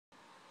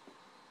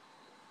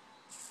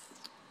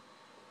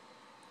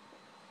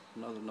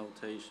Another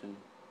notation,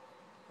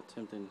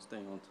 attempting to stay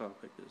on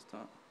topic this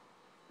time.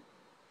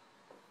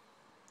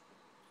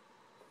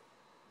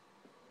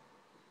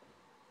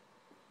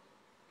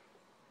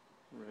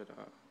 Red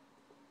eye.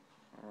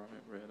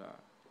 Alright, red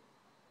eye.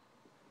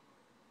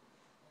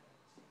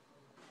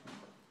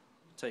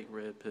 Take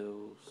red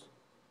pills.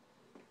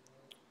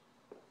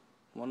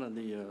 One of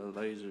the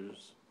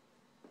lasers,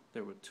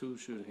 there were 2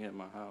 shooting at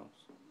my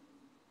house.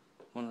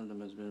 One of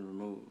them has been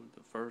removed.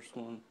 The first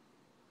one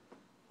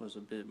was a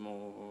bit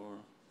more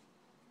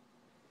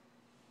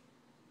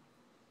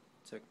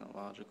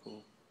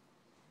technological.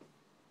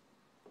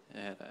 It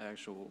had an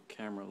actual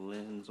camera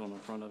lens on the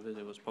front of it.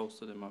 It was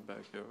posted in my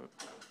backyard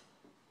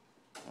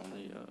on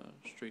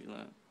the street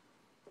lamp.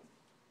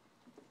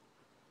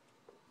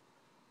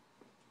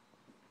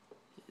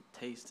 It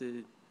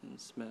tasted and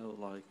smelled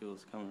like it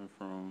was coming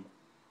from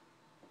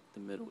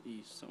the Middle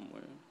East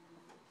somewhere.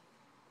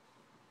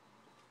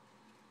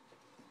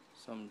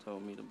 Something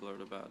told me to blurt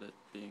about it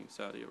being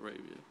Saudi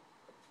Arabia.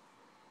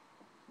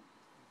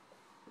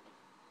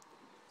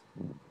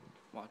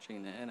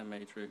 Watching the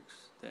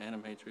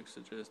Animatrix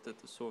suggests that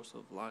the source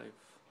of life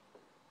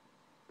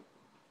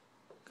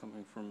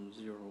coming from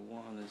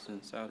 01 is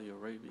in Saudi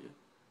Arabia.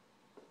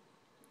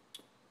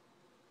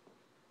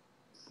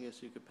 I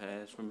guess you could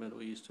pass for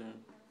Middle Eastern.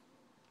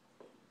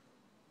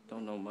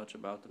 Don't know much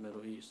about the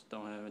Middle East.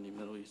 Don't have any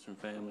Middle Eastern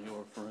family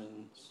or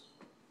friends.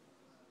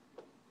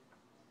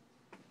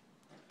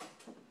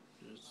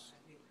 Just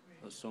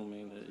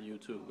assuming that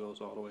YouTube goes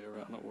all the way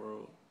around the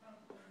world.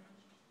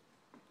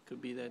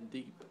 Could be that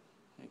deep.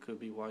 It could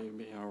be why you're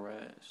being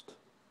harassed.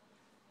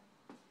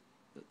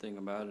 The thing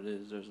about it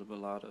is there's a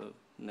lot of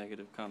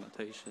negative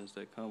connotations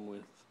that come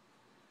with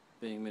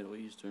being Middle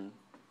Eastern.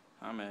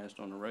 I'm asked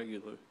on the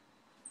regular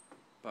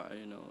by,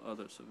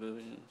 other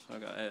civilians. I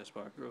got asked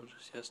by a girl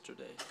just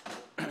yesterday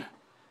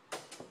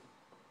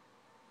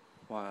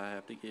why I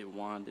have to get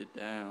winded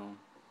down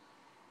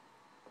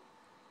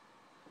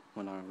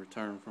when I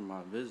return from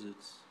my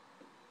visits.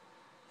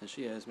 And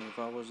she asked me if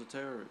I was a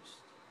terrorist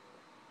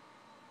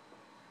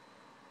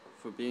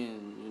for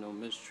being,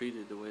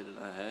 mistreated the way that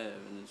I have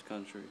in this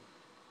country.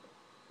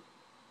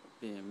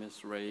 Being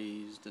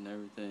misraised and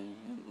everything,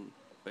 and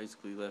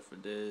basically left for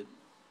dead.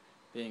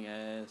 Being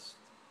asked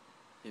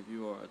if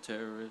you are a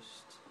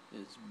terrorist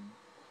is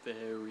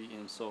very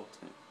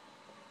insulting.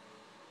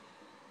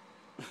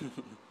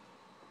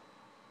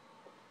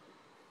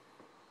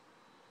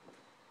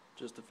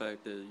 Just the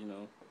fact that,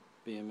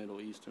 being Middle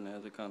Eastern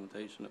has a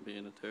connotation of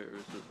being a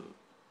terrorist is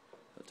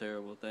a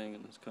terrible thing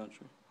in this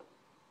country.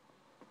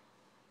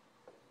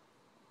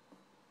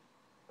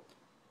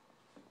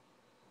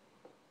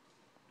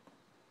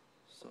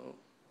 So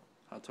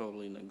I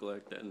totally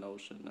neglect that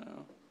notion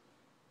now,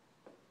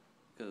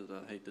 because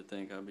I hate to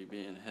think I'd be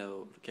being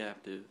held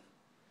captive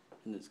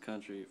in this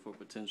country for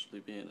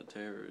potentially being a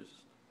terrorist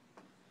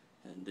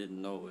and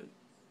didn't know it,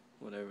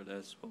 whatever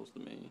that's supposed to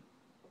mean.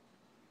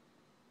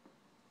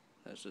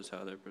 That's just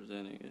how they're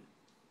presenting it.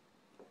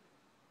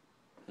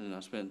 And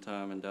I spent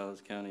time in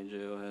Dallas County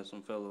Jail, had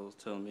some fellows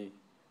tell me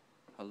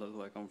I look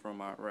like I'm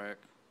from Iraq.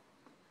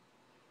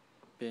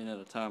 Being at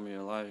a time in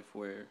your life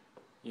where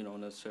you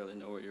don't necessarily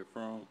know where you're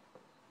from,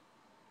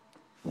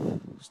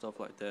 stuff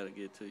like that will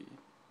get to you.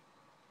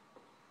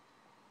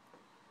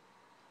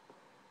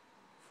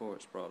 Before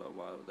it's brought up,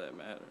 why would that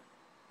matter?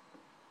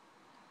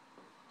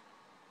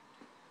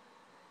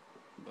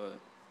 But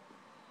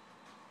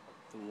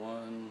the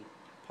one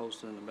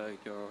posted in the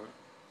backyard,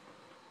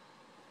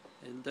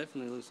 it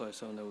definitely looks like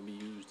something that would be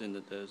used in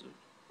the desert.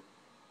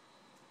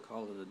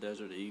 Call it a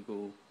desert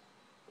eagle,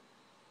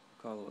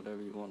 call it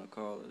whatever you want to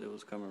call it. It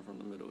was coming from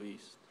the Middle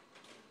East.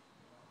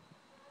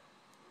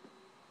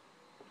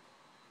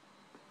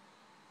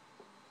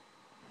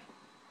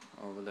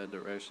 Over that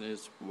direction,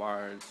 it's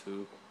wired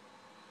to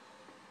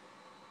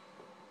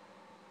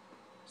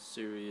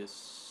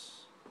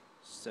Sirius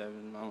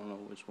 7, I don't know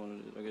which one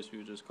it is. I guess you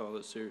would just call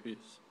it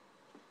Sirius.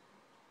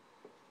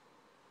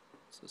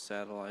 It's a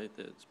satellite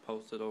that's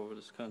posted over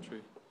this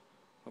country,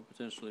 or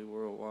potentially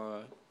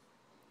worldwide.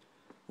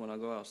 When I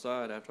go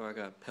outside after I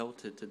got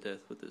pelted to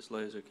death with this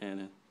laser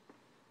cannon,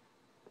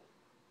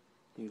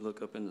 you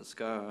look up in the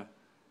sky,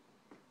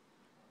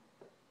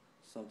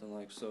 something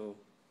like so,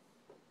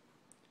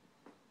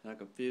 and I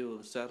could feel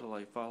the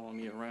satellite following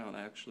me around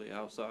actually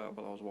outside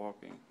while I was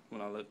walking when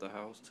I left the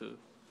house to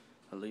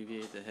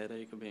alleviate the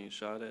headache of being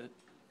shot at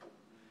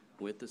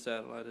with the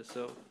satellite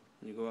itself.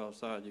 When you go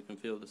outside, you can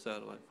feel the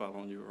satellite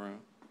following you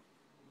around.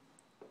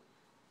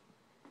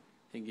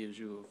 It gives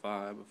you a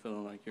vibe of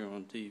feeling like you're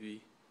on TV.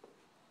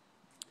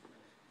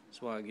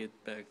 That's why I get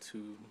back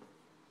to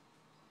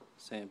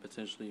saying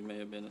potentially you may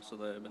have been a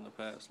celeb in a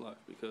past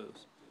life,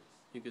 because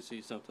you could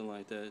see something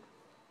like that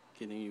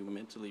getting you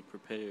mentally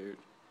prepared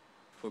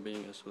for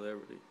being a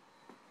celebrity.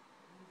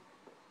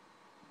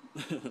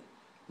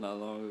 Not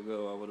long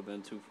ago, I would have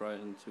been too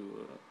frightened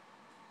to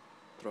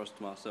thrust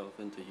myself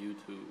into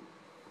YouTube.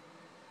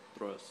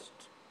 Thrust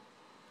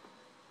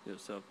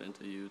yourself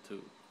into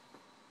YouTube.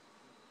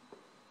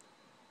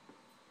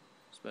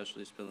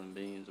 Especially spilling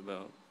beans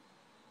about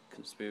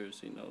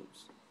conspiracy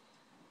notes.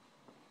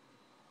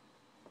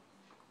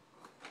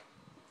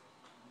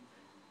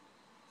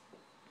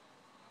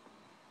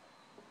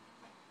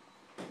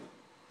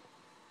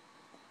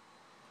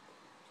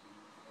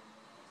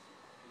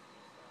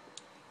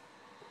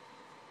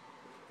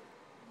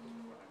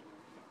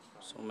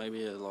 So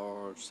maybe at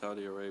large,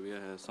 Saudi Arabia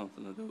has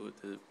something to do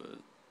with it, but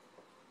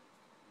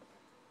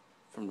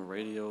from the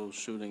radio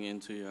shooting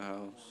into your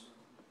house,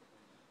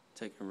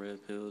 taking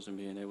red pills and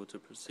being able to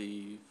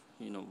perceive,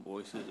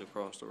 voices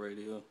across the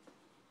radio.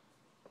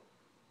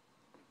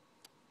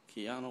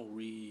 Keanu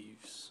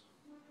Reeves,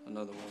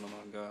 another one of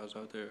my guys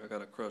out there. I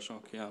got a crush on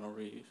Keanu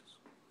Reeves,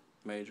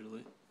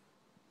 majorly.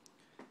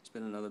 It's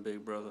been another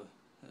big brother,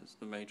 as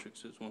The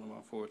Matrix is one of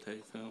my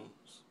forte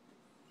films.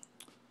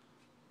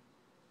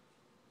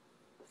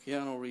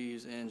 Keanu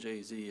Reeves and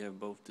Jay-Z have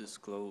both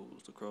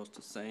disclosed across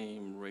the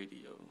same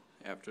radio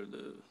after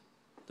the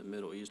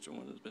Middle Eastern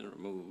one has been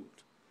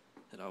removed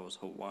that I was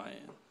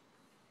Hawaiian.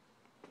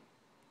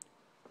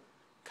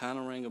 Kind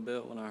of rang a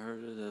bell when I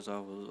heard it, as I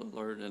was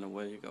alert and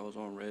awake. I was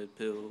on red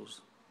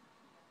pills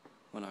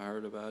when I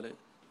heard about it.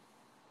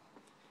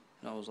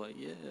 And I was like,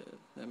 yeah,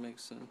 that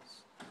makes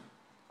sense.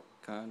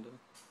 Kinda.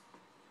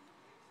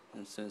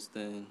 And since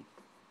then,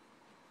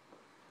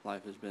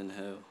 life has been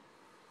hell.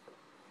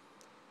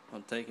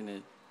 I'm taking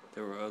it,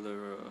 there were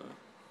other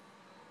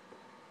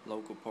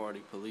local party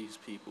police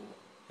people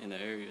in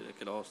the area that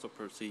could also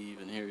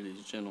perceive and hear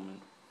these gentlemen,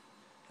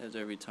 as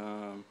every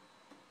time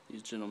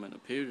these gentlemen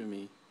appear to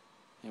me,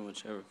 in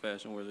whichever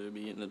fashion, whether it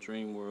be in the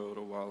dream world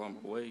or while I'm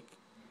awake,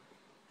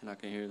 and I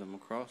can hear them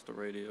across the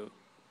radio.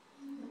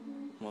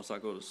 Once I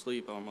go to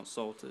sleep, I'm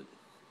assaulted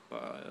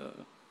by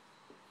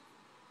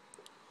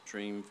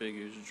dream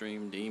figures,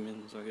 dream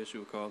demons, I guess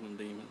you would call them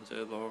demons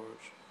at large.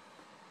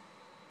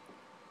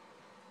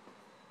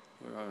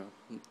 Where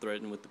I'm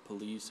threatened with the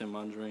police in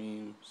my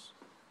dreams.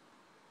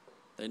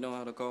 They know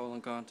how to call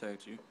and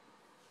contact you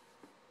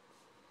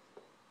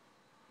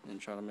and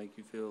try to make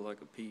you feel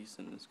like a piece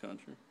in this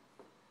country.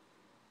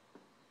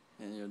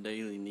 And your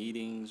daily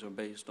needings are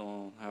based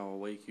on how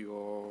awake you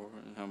are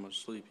and how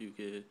much sleep you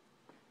get.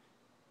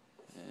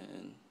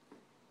 And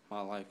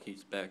my life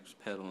keeps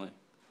backpedaling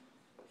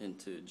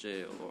into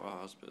jail or a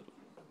hospital.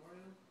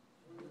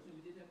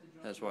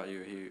 That's why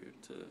you're here,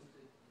 to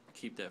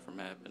keep that from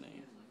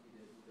happening.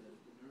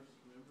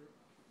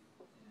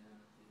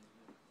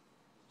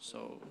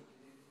 So,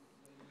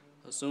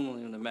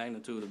 assuming the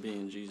magnitude of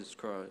being Jesus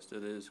Christ,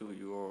 that is who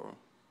you are,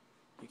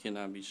 you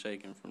cannot be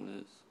shaken from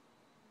this.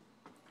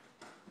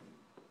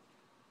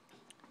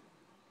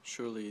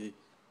 Surely,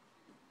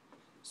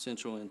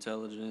 Central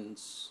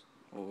Intelligence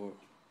or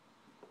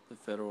the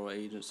federal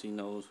agency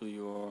knows who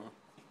you are.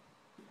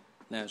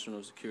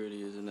 National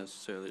security isn't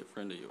necessarily a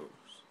friend of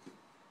yours,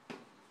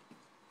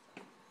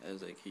 as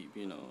they keep,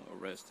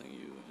 arresting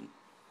you and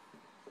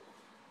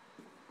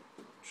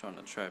trying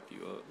to trap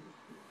you up.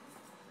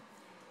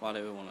 Why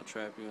they would want to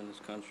trap you in this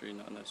country,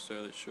 not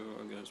necessarily sure.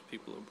 I guess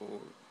people are bored.